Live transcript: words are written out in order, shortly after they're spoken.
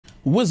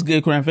What's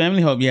good, crime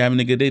family? Hope you're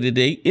having a good day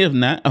today. If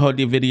not, I hope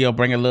the video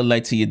bring a little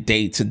light to your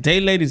day. Today,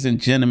 ladies and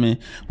gentlemen,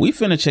 we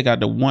finna check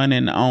out the one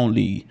and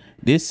only.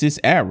 This is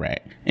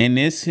Airrack, and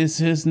this is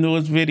his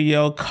newest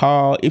video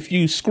called "If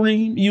You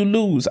Scream, You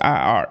Lose"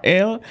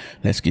 IRL.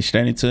 Let's get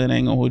straight into it. I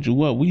ain't gonna hold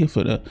you up. We here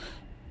for the,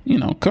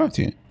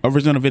 content.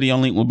 Original video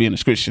link will be in the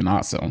description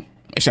also.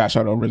 Shout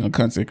out to original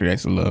content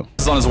creators of love.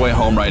 He's on his way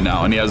home right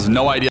now, and he has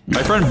no idea.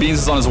 My friend Beans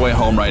is on his way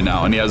home right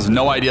now, and he has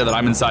no idea that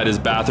I'm inside his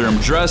bathroom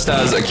dressed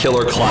as a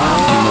killer clown.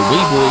 And the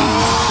wee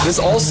boy. This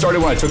all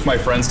started when I took my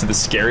friends to the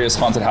scariest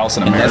haunted house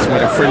in America. That's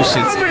where the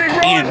friendships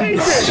end.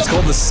 It's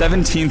called the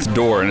 17th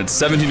Door, and it's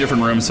 17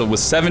 different rooms filled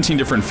with 17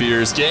 different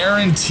fears,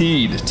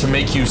 guaranteed to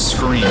make you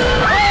scream.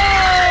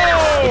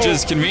 Which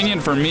is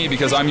convenient for me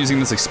because I'm using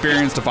this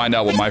experience to find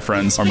out what my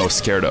friends are most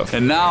scared of.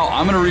 And now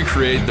I'm gonna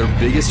recreate their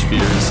biggest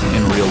fears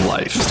in real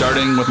life,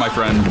 starting with my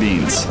friend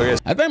Beans. Okay.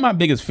 I think my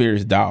biggest fear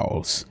is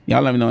dolls.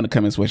 Y'all let me know in the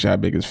comments what's your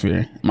biggest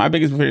fear. My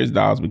biggest fear is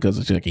dolls because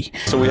of Chucky.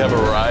 So we have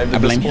arrived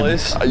at this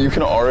place. You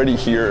can already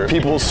hear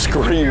people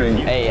screaming.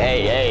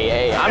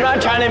 Hey. I'm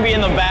not trying to be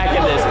in the back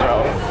of this,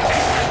 bro.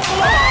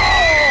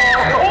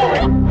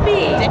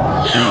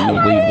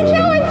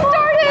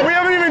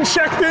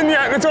 Checked in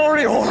yet, and it's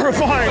already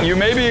horrifying. You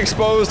may be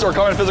exposed or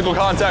come in physical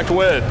contact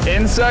with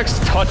insects,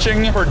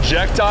 touching,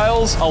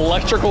 projectiles,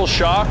 electrical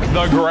shock,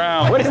 the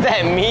ground. What does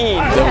that mean?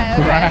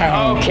 The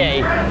ground.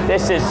 Okay,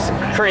 this is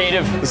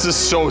creative. This is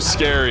so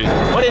scary.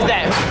 What is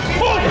that?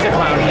 It's a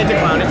clown, it's a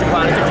clown, it's a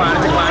clown, it's a clown,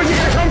 it's a clown. Where's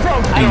it come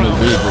from? I don't know.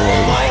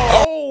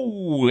 Ain't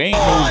no way.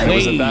 It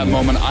was at that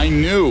moment I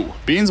knew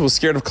Beans was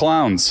scared of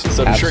clowns.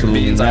 So to trick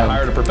Beans, I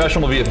hired a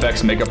professional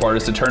VFX makeup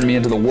artist to turn me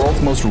into the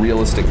world's most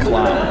realistic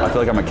clown. I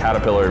feel like I'm a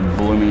caterpillar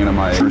blooming into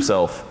my true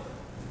self,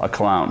 a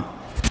clown.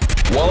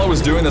 While I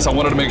was doing this, I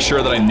wanted to make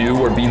sure that I knew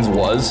where Beans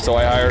was, so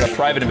I hired a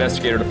private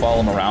investigator to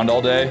follow him around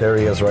all day. There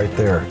he is right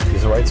there.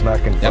 He's right smack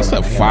in front That's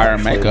of a me. fire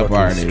makeup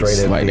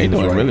artist. Like, they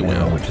doing really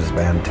well. Which is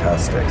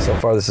fantastic. So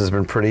far, this has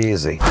been pretty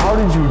easy. How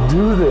did you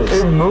do this?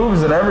 It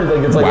moves and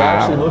everything. It's like, it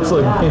actually looks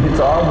like me. It's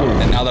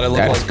obvious. And now that I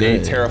look like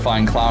a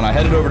terrifying clown, I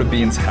headed over to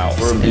Beans' house.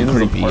 We're in Beans'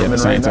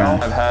 apartment right now.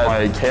 I've had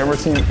my camera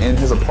team in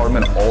his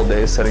apartment all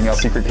day setting up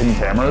secret hidden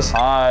cameras.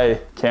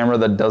 Hi, camera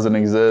that doesn't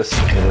exist.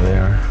 Over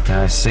there.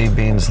 I see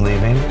Beans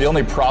leaving. The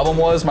only problem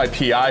was my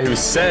PI, who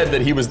said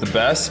that he was the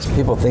best.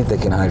 People think they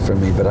can hide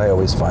from me, but I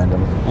always find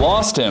them.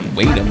 Lost him.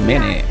 Wait a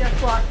minute.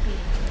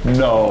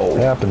 No. It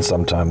happens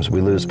sometimes.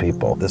 We lose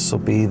people. This will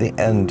be the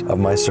end of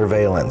my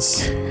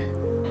surveillance.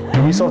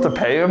 Do we still have to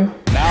pay him?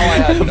 Now I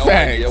had no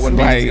idea when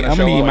Beans was gonna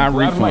show up. I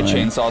grabbed my refund.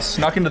 chainsaw,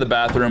 snuck into the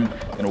bathroom,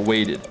 and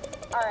waited.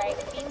 All right,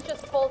 Beans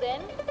just pulled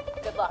in.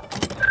 Good luck.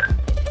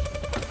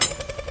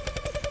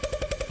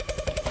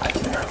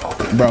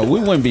 Bro, we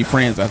wouldn't be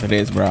friends after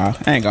this, bro.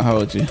 I ain't gonna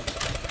hold you.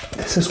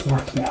 This is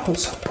working out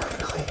so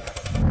perfectly.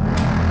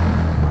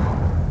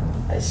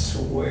 I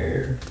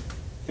swear,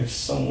 if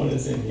someone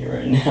is in here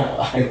right now,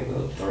 I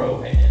will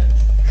throw hands.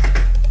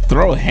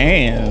 Throw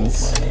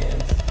hands? My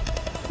hands.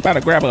 About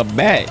to grab a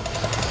bat.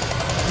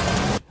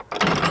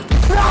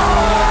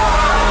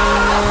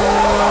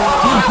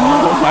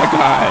 Oh my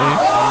god.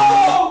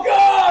 Oh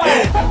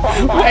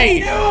god!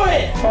 Wait.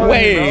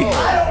 Wait.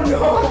 I don't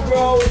know,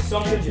 bro.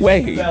 Someone just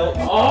fell.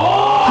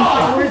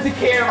 Oh! Where's the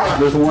camera?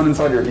 There's one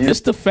inside your ear.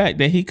 Just the fact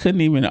that he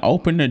couldn't even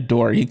open the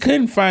door. He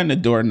couldn't find the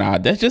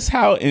doorknob. That's just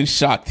how in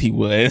shock he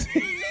was.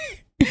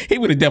 He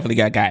would have definitely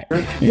got.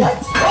 What?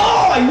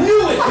 Oh, I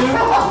knew it, dude.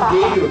 I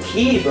gave you a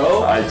key,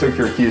 bro. I took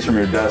your keys from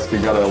your desk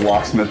and got a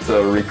locksmith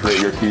to recreate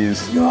your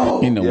keys.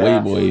 Yo. In the way,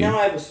 boy. Now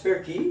I have a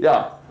spare key?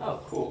 Yeah. Oh,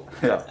 cool.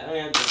 Yeah. I don't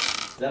have to.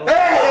 That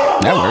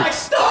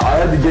works. I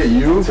had to get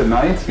you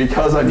tonight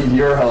because I need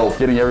your help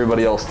getting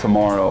everybody else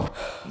tomorrow.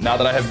 Now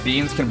that I have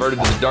Beans converted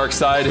to the dark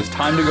side, it's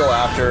time to go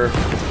after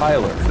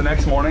Tyler. It's the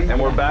next morning,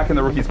 and we're back in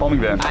the rookie's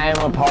plumbing van. I am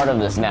a part of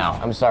this now.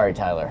 I'm sorry,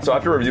 Tyler. So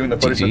after reviewing the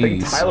footage, the thing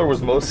Tyler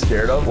was most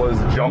scared of was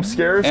jump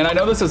scares. And I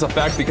know this is a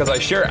fact because I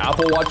share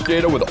Apple Watch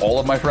data with all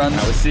of my friends.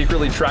 I was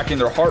secretly tracking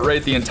their heart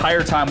rate the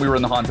entire time we were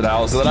in the haunted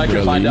house so that I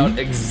could find out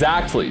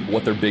exactly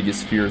what their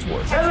biggest fears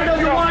were. Tyler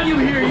doesn't want you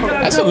here.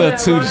 That's a little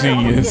too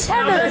genius.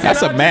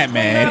 That's a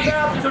madman.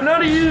 So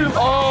none of you.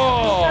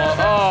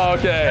 Oh,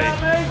 okay.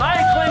 I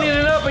ain't cleaning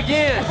it up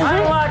again. I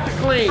don't like to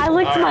clean. I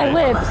licked my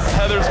lips.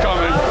 Heather's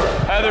coming.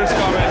 Heather's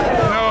coming.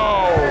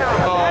 No.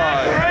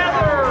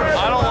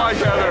 I don't like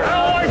Heather.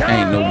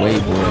 Ain't no way,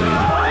 boy.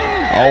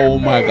 Oh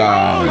my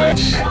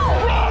gosh.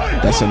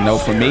 That's a no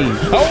for me.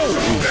 Oh!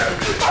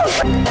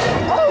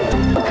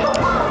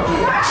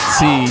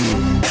 See,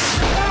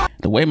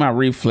 the way my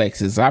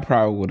reflexes, I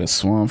probably would have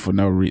swum for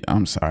no reason.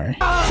 I'm sorry.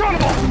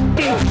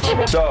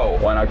 So,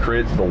 why not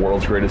create the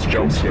world's greatest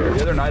jump scare?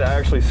 The other night, I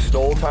actually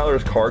stole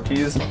Tyler's car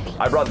keys.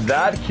 I brought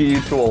that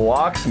key to a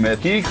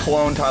locksmith. He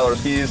cloned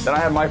Tyler's keys. Then I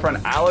had my friend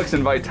Alex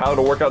invite Tyler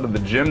to work out at the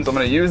gym. So I'm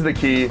gonna use the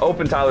key,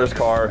 open Tyler's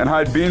car, and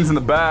hide Beans in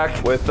the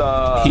back with,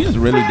 He's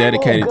really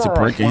dedicated to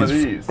pranking his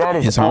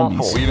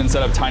homies. We even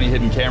set up tiny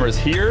hidden cameras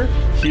here,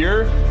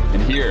 here,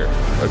 and here.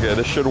 Okay,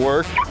 this should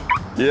work.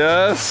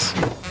 Yes.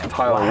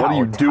 Tyler, Wow, what are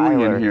you doing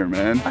Tyler. in here,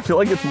 man? I feel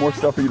like it's more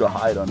stuff for you to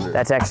hide under.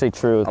 That's actually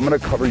true. I'm gonna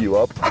cover you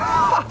up.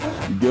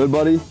 You good,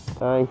 buddy?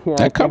 Yeah,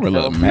 That cover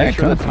look mad Make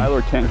sure that comfy.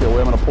 Tyler can't get away.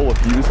 I'm gonna pull a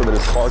fuse so that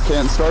his car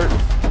can't start.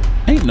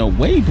 Ain't no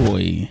way,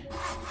 boy.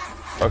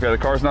 Okay, the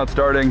car's not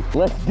starting.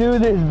 Let's do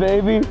this,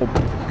 baby.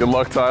 Good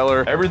luck,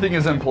 Tyler. Everything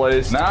is in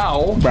place.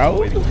 Now,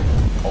 Bro,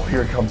 oh,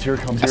 here it comes, here it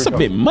comes, that's here a it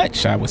bit comes.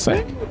 much, I would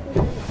say.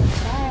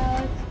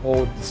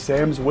 Oh,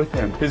 Sam's with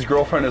him. His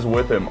girlfriend is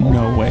with him.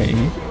 No way.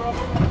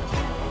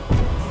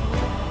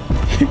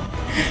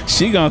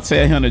 She gonna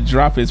tell him to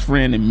drop his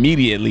friend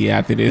immediately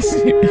after this.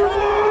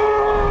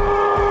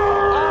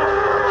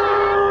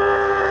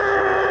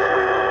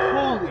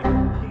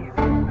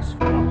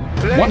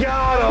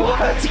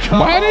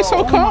 Why are they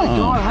so calm?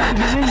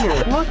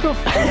 What the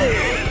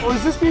f? Oh,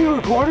 is this being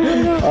recorded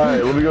right now? All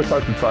right, let me go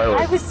talk to Tyler.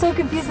 I was so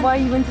confused why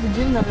you went to the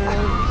gym the other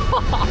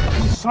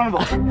day. Son of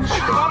a...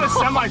 Not a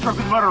semi-truck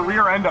is about to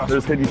rear end us.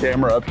 There's hidden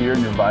camera up here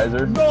in your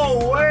visor.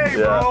 No way,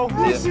 bro.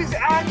 Yeah. This is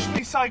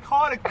actually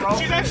psychotic, bro.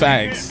 She's actually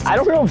Facts. I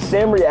don't know if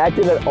Sam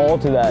reacted at all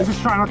to that.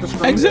 Just try not to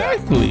scream.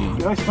 Exactly.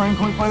 Did I scream?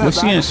 Can we play that Was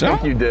she back? in I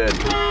shock? think you did.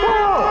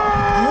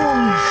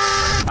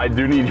 I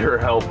do need your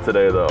help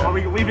today, Are though.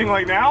 we leaving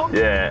like now?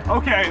 Yeah.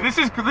 Okay, this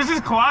is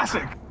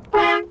classic.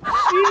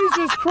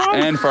 Jesus Christ.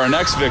 And for our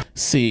next victim.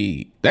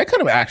 See, that could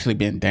have actually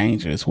been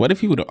dangerous. What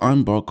if he would have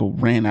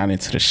unbuckled, ran out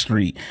into the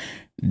street?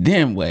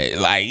 Then what?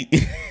 Like,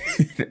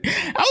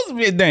 I was a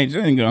bit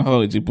dangerous. I ain't gonna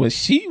hold you, but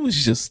she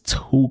was just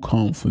too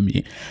calm for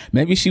me.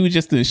 Maybe she was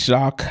just in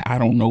shock. I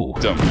don't know.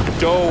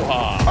 Doha.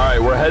 All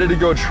right, we're headed to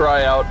go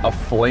try out a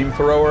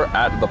flamethrower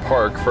at the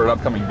park for an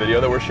upcoming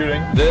video that we're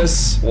shooting.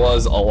 This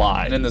was a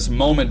lie. And in this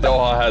moment,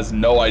 Doha has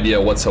no idea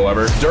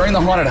whatsoever. During the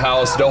haunted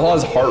house,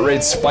 Doha's heart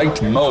rate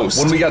spiked most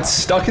when we got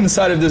stuck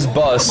inside of this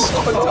bus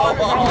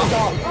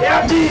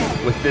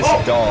with this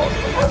dog.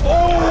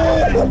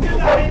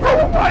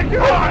 Oh my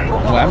God.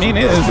 Well, I mean,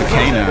 it is a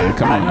canine.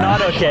 Come on, Not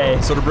man. okay.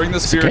 So to bring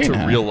this fear to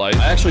canine. real life,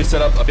 I actually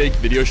set up a fake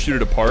video shoot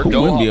at a park.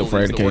 Who wouldn't be Doha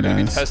afraid of believes that we're gonna be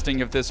canines? testing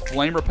if this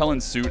flame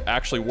repellent suit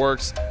actually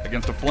works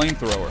against a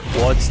flamethrower.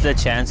 What's the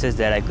chances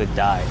that I could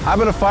die? I've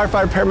been a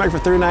firefighter paramedic for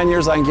 39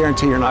 years. I can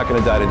guarantee you're not going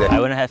to die today. I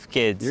want to have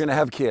kids You're going to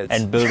have kids.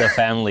 and build a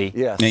family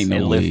Yes. Ain't no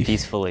and live way.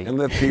 peacefully. And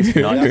live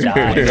peacefully. Not What he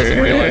die. doesn't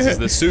realize is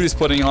the suit he's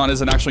putting on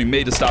isn't actually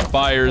made to stop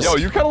fires. Yo,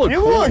 you kind of look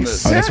cool in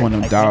this. Oh, that's one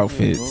of them dog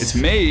fits. It's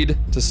made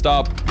to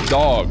stop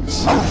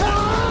dogs.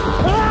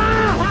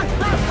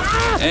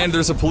 And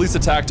there's a police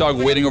attack dog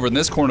waiting over in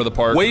this corner of the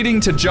park,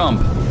 waiting to jump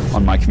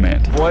on my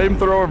command.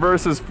 Flamethrower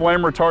versus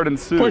flame retardant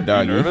suit. Poor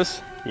doggy. You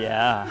nervous?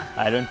 Yeah,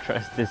 I don't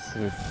trust this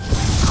suit.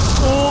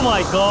 Oh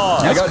my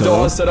God. I got cool.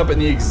 Doha set up in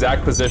the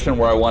exact position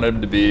where I wanted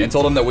him to be and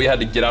told him that we had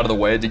to get out of the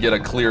way to get a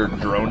clear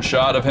drone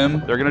shot of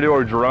him. They're gonna do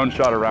a drone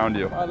shot around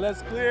you.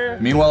 Let's clear.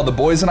 Meanwhile, the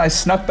boys and I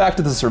snuck back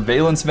to the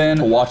surveillance van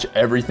to watch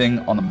everything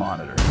on the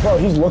monitor. Bro,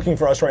 he's looking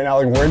for us right now.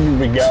 Like, where did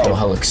we go?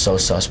 Doha looks so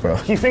sus, bro.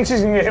 He thinks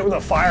he's gonna get hit with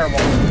a fireball,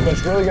 but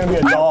it's really gonna be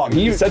a dog.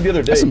 He said the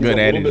other day That's some he's good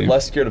a little attitude. bit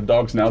less scared of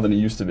dogs now than he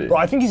used to be. Bro,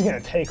 I think he's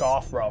gonna take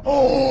off, bro.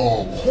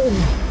 Oh,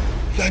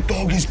 that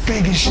dog is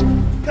big as sh.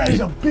 That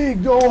is a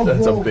big dog,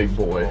 That's a bro. big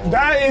boy.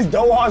 That is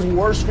Doha's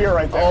worst fear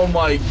right there. Oh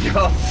my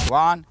God.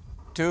 1,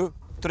 2,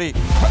 3.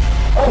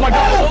 Oh my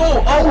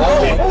God.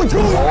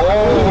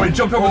 Oh, he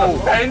jumped over the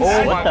fence.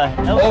 What the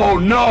hell? Oh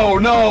no,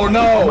 no,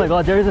 no. Oh my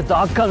God, there is a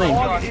dog coming.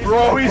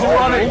 Bro, he's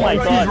running. Oh my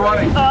God. He's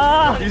running.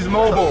 Ah! He's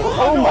mobile.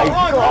 Oh my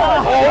God.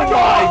 Oh my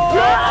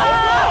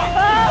God.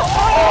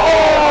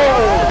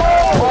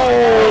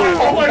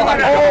 Oh my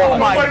God. Oh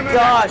my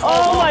gosh.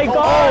 Oh my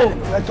God.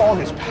 That dog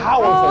is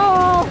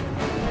powerful.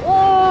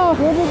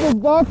 Where did this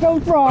dog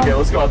come from? Okay,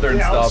 let's go out there and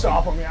Yeah, let's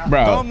stop him. stop him, yeah.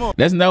 Bro,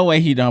 there's no way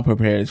he don't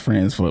prepare his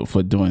friends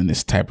for doing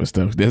this type of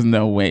stuff. There's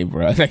no way,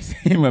 bro. Like,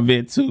 him a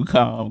bit too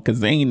calm, because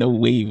there ain't no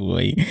way,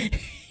 boy.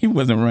 He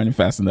wasn't running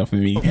fast enough for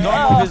me. Don't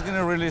know who's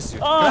gonna release you.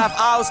 You have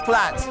house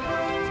plants.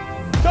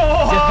 Is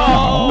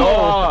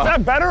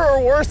that better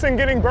or worse than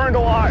getting burned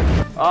alive?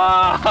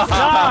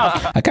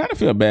 I kind of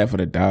feel bad for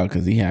the dog,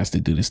 because he has to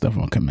do this stuff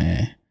on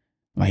command.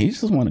 Like, he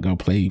just want to go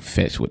play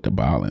fetch with the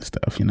ball and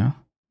stuff, you know?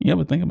 You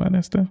ever think about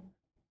that stuff?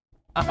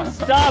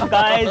 Stop,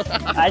 guys.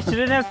 I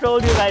shouldn't have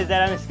told you guys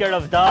that I'm scared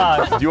of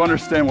dogs. Do you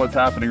understand what's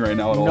happening right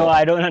now at all? No,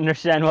 I don't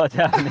understand what's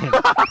happening.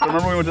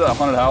 Remember we went to that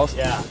haunted house?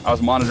 Yeah. I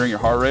was monitoring your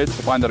heart rate to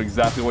find out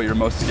exactly what you're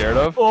most scared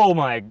of. Oh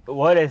my,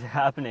 what is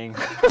happening?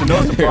 To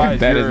no surprise,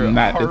 That is your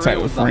not the heart type rate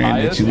of was the friend that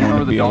highest. you want to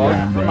remember the be dog?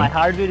 around, bro. My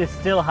heart rate is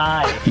still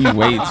high. He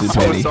way too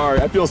So petty.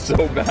 sorry, I feel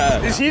so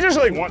bad. Does he just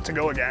like want to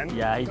go again?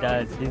 Yeah, he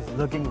does. He's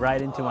looking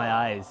right into my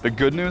eyes. The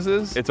good news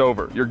is, it's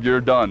over. You're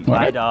done. Well,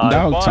 My that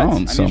dog. But tongue I need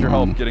your somehow.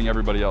 help getting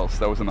everybody else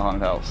that was in the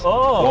haunted house.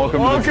 Oh,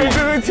 Welcome Welcome to the team.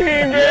 to the team,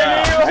 baby.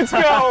 Yeah. Let's go.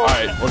 All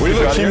right, we've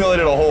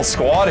accumulated a whole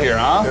squad here,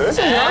 huh? This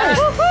is nice.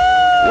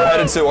 We're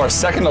headed to our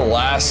second to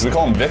last. We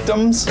call them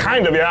victims?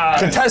 Kind of, yeah.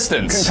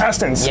 Contestants.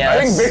 Contestants. Yes.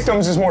 I think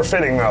victims is more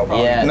fitting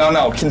though. yeah.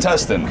 No,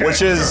 contestant,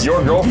 which is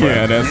your girlfriend.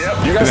 Yeah,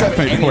 that's You guys have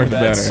that any works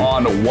bets better.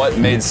 on what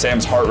made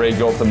Sam's heart rate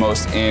go up the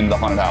most in the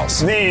haunted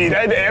house? The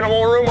dead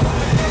animal room.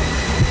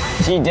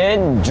 He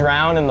did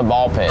drown in the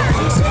ball pit.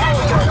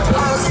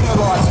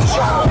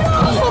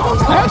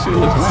 Actually,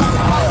 looks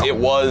fun. It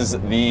was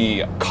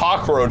the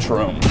cockroach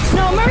room.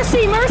 No,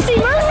 mercy, mercy,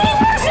 mercy,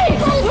 mercy!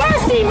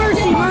 Mercy,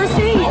 mercy,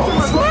 mercy!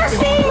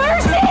 Mercy,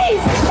 mercy!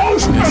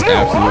 It's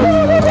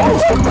absolutely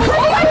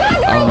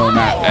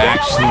not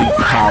actually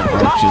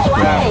cockroaches,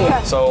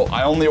 bro. So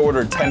I only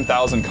ordered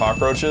 10,000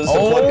 cockroaches to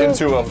put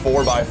into a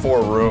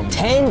 4x4 room.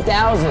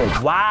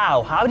 10,000.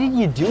 Wow, how did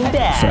you do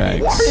that?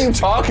 Facts. Why are you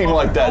talking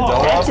like that,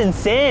 Doha? That's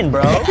insane,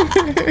 bro.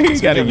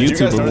 He's got a Did you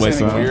guys YouTuber notice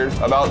voice anything on. weird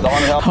about the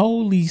haunted house?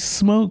 Holy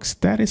smokes,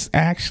 that is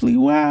actually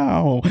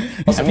wow.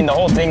 I mean, the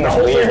whole thing was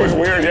weird. It was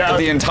weird, yeah.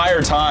 The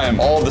entire time,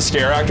 all of the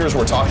scare actors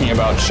were talking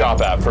about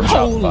Shop App from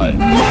Shopify.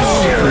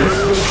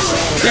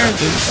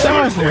 There's a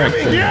stars right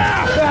there.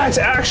 Yeah, that's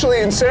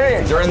actually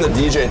insane. During the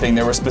DJ thing,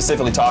 they were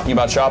specifically talking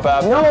about Shop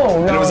App.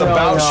 No, And it was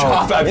about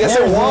Shop App. Yes, it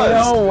There's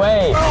was. no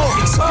way.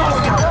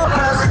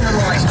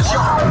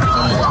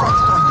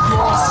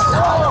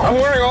 I'm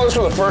learning all this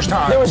for the first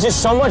time. There was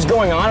just so much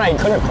going on, I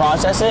couldn't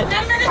process it.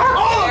 Thank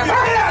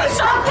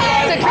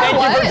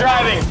you for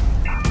driving.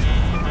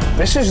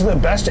 This is the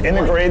best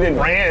integrated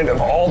brand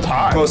of all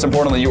time. Most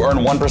importantly, you earn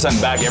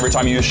 1% back every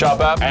time you use Shop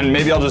App, and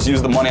maybe I'll just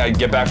use the money I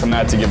get back from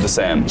that to give to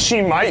Sam.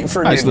 She might Nice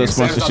forgive little you. Sam's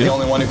not sponsorship. the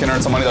only one who can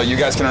earn some money, though. You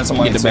guys can earn some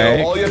money Get too. the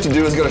bag. All you have to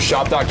do is go to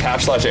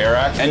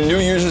shop.cash/Airrack, and new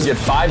users get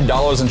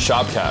 $5 in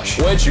shop cash,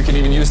 which you can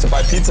even use to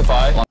buy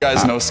Pizzafy. You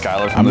guys know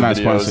Skylar from I'm the not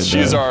videos. sponsored,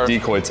 She's though. our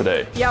decoy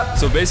today. Yep.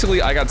 So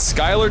basically, I got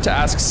Skylar to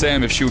ask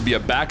Sam if she would be a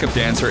backup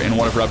dancer in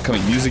one of her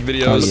upcoming music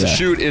videos. Oh, yeah. The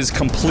shoot is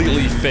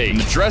completely fake.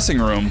 The dressing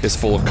room is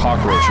full of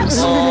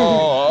cockroaches.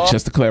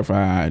 Just to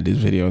clarify, this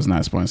video is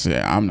not sponsored.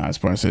 I'm not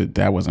sponsored.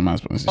 That wasn't my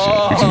sponsorship.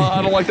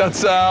 I don't like that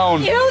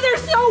sound. Ew, they're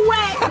so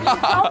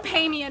wet! Don't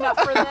pay me enough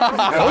for this.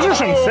 Those are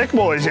some thick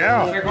boys,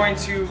 yeah. We're going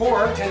to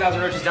pour 10,000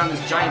 roaches down this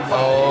giant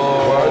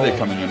Oh, where are they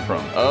coming in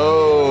from?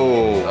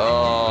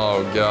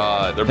 Oh,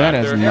 God. They're That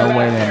back is there. no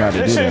way they're about to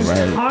do This that, is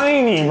right?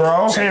 tiny,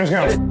 bro. Sam's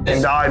gonna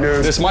die,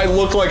 dude. This might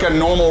look like a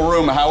normal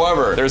room,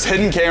 however, there's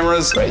hidden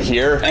cameras right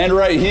here and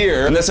right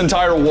here, and this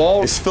entire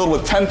wall is filled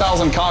with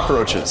 10,000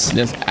 cockroaches.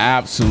 That's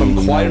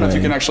absolutely Quiet no enough you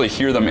way. can actually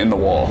hear them in the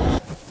wall.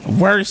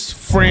 Worst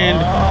friend.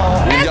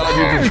 We gotta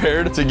be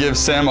prepared to give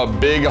Sam a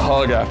big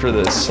hug after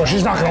this. Well,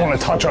 she's not gonna want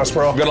to touch us,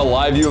 bro. We've got a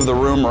live view of the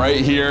room right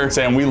here.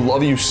 Sam, we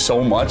love you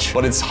so much,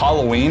 but it's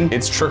Halloween,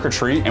 it's trick or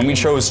treat, and we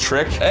chose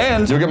trick,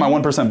 and you'll get my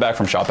 1% back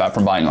from Shop App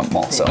from buying them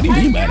all. So, What do you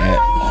mean by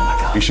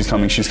that? she's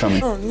coming, she's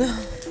coming. Oh no.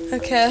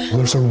 Okay.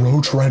 There's a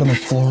roach right on the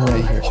floor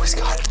right here. Oh, he's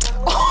got it.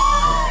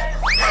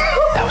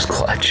 That was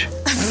clutch.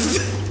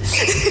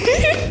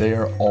 They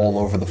are all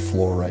over the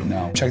floor right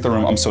now. Check the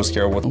room. I'm so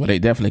scared. Well, they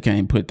definitely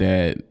can't put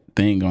that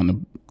thing on the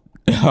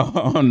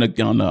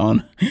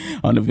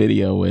on the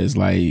video where it's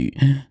like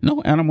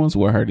no animals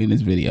were hurt in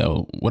this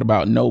video. What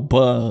about no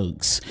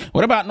bugs?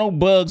 What about no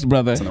bugs,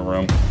 brother? In the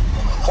room.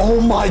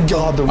 Oh my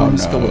God, the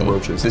room's no. filled with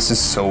roaches. This is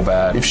so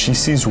bad. If she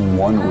sees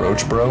one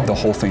roach, bro, the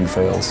whole thing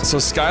fails. So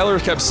Skylar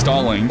kept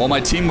stalling while my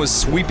team was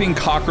sweeping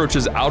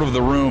cockroaches out of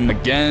the room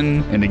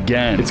again and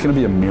again. It's gonna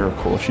be a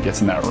miracle if she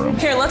gets in that room.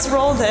 Here, let's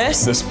roll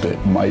this. This bit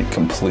might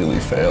completely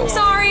fail.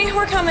 Sorry,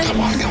 we're coming. Come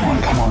on, come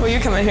on, come on. Will you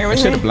come in here with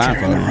Should me? have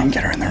blindfolded.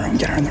 Get her in the room,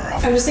 get her in the room.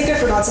 I just think I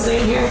forgot something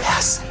in here.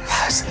 Yes,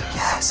 yes,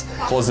 yes.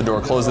 Close the door,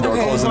 close the door,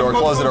 close the door,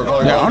 close the door,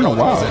 close the door. Yeah, on the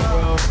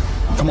wall.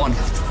 Come on.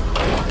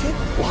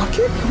 Lock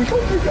it. Here we go,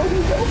 here we go,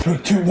 here we go.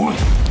 3, 2, 1.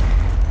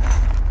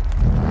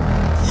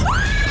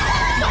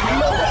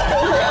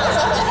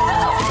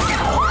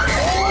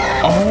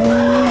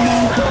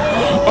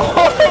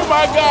 Oh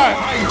my God!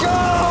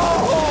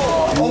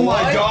 Oh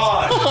my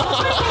God.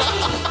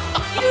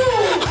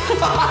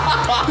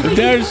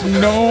 There's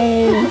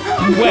no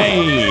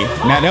way.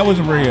 Now that was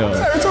real.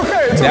 It's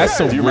okay. It's That's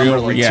a Do you remember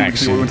real like 2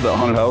 weeks ago we reaction. went to the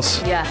haunted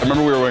house? Yeah. I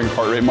remember we were wearing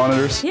heart rate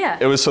monitors. Yeah.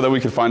 It was so that we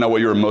could find out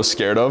what you were most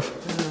scared of.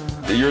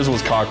 Yours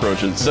was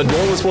cockroaches. The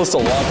door was supposed to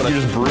lock, but you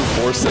just brute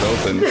forced it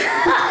open.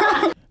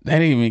 They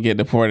didn't even get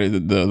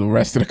deported. The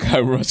rest of the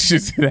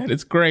cockroaches. That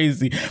is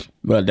crazy.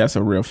 But that's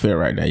a real fear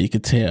right there. You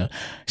could tell.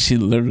 She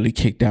literally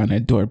kicked down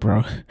that door,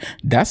 bro.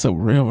 That's a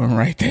real one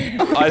right there.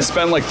 I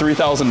spent like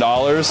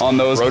 $3,000 on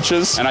those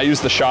roaches, and I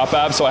used the Shop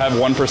App, so I have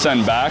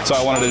 1% back. So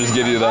I wanted to just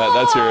give you that.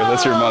 That's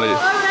your money. All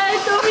right,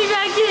 throw me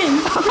back in.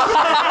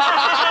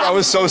 I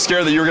was so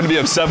scared that you were gonna be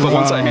upset, but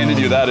once I handed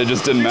you that, it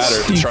just didn't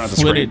matter. He Trying not to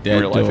scream footed in that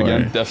real life door.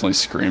 again. Definitely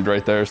screamed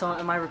right there. So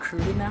am I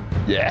recruited now?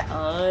 Yeah.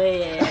 Oh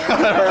yeah.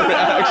 Her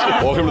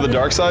reaction. Welcome to the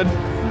dark side.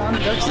 I'm on the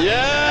dark side. Yeah.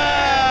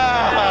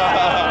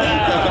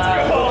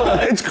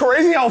 It's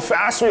crazy how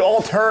fast we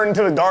all turn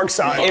to the dark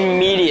side.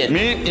 Immediate.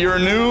 Meet your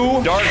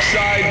new dark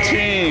side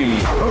team.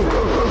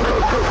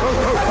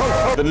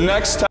 The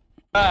next time.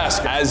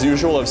 Mask. As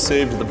usual, I've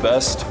saved the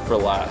best for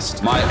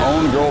last. My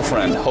own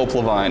girlfriend, Hope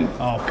Levine.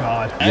 Oh,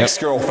 God.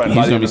 Ex-girlfriend.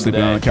 He's gonna be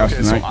sleeping on the couch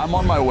tonight. So I'm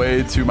on my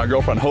way to my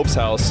girlfriend Hope's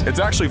house.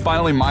 It's actually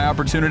finally my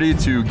opportunity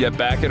to get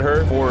back at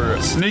her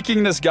for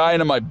sneaking this guy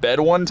into my bed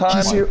one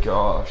time. Oh my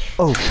gosh.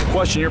 Oh. The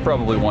question you're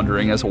probably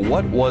wondering is,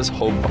 what was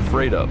Hope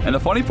afraid of? And the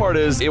funny part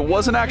is, it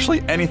wasn't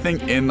actually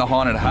anything in the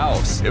haunted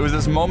house. It was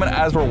this moment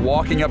as we're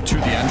walking up to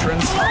the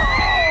entrance.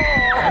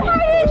 I didn't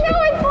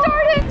know it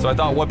started. So I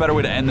thought, what better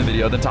way to end the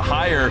video than to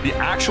hire the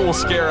actual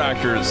scare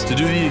actors to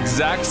do the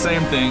exact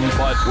same thing,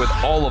 but with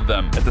all of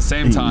them at the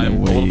same time, a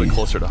little bit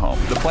closer to home.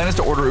 The plan is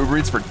to order Uber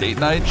Eats for date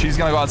night. She's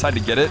gonna go outside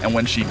to get it, and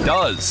when she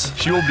does,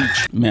 she will be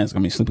man's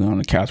gonna be sleeping on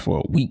the couch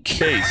for a week.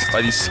 Chased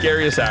by these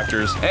scariest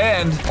actors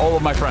and all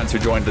of my friends who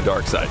joined the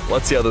dark side.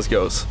 Let's see how this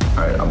goes.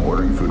 All right, I'm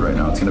ordering food right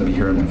now. It's gonna be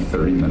here in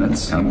 30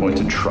 minutes, and I'm going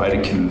to try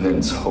to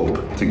convince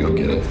Hope to go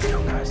get it.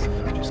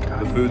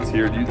 The food's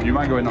here. Do you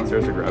mind going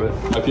downstairs to grab it?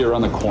 Might be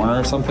around the corner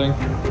or something.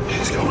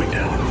 She's going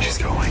down. She's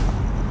going.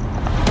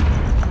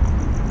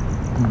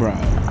 Bro,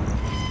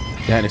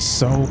 that is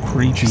so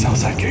creepy. She's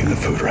outside getting the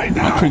food right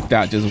now. I'm creeped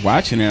out just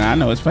watching it. I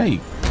know it's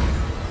fake.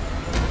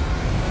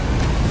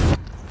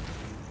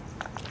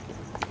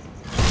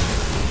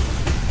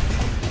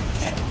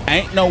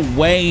 Ain't no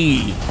way.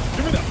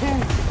 Give me that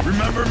food.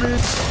 Remember me?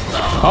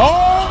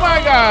 Oh my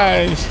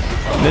gosh.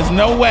 There's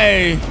no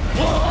way.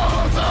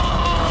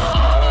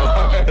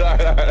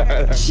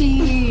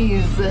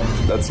 Jeez.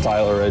 That's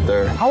Tyler right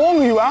there. How long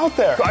were you out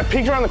there? I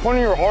peeked around the corner,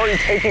 you were already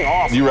taking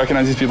off. Do you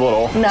recognize these people at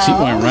all? No. She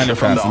went running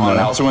From fast the haunted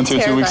house we went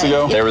to 2 weeks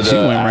ago. They were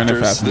the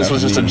actors. This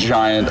was just a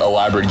giant,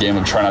 elaborate game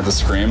of try not to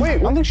scream. Wait, I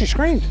don't think she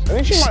screamed. I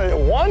think she might have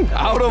won.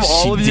 Out of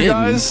all of you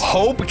guys,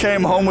 Hope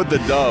came home with the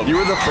dub. You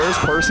were the first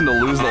person to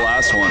lose the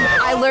last one.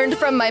 I learned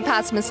from my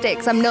past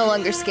mistakes. I'm no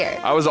longer scared.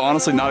 I was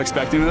honestly not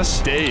expecting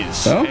this.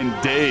 Days and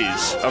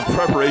days of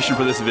preparation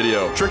for this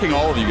video, tricking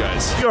all of you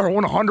guys. We are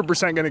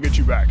 100% gonna get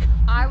you back.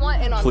 I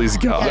want in on Please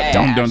God.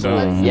 Don't. Let's do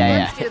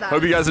that.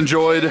 Hope you guys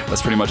enjoyed.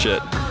 That's pretty much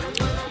it.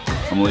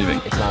 I'm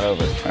leaving. It's not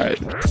over. All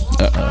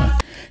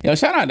right. Yo,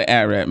 shout out to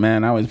Airrack,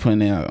 man. I always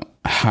putting out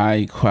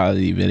high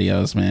quality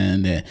videos,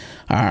 man, that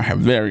are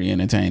very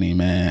entertaining,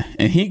 man.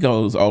 And he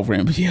goes over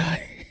and beyond,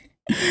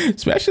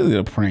 especially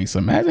the pranks.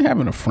 Imagine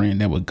having a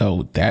friend that would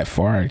go that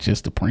far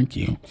just to prank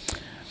you.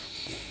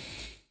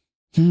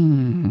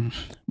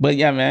 But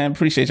yeah, man,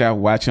 appreciate y'all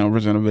watching.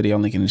 Original video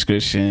link in the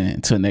description.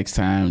 Until next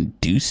time,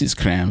 deuces,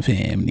 crime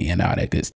family, and all that good stuff.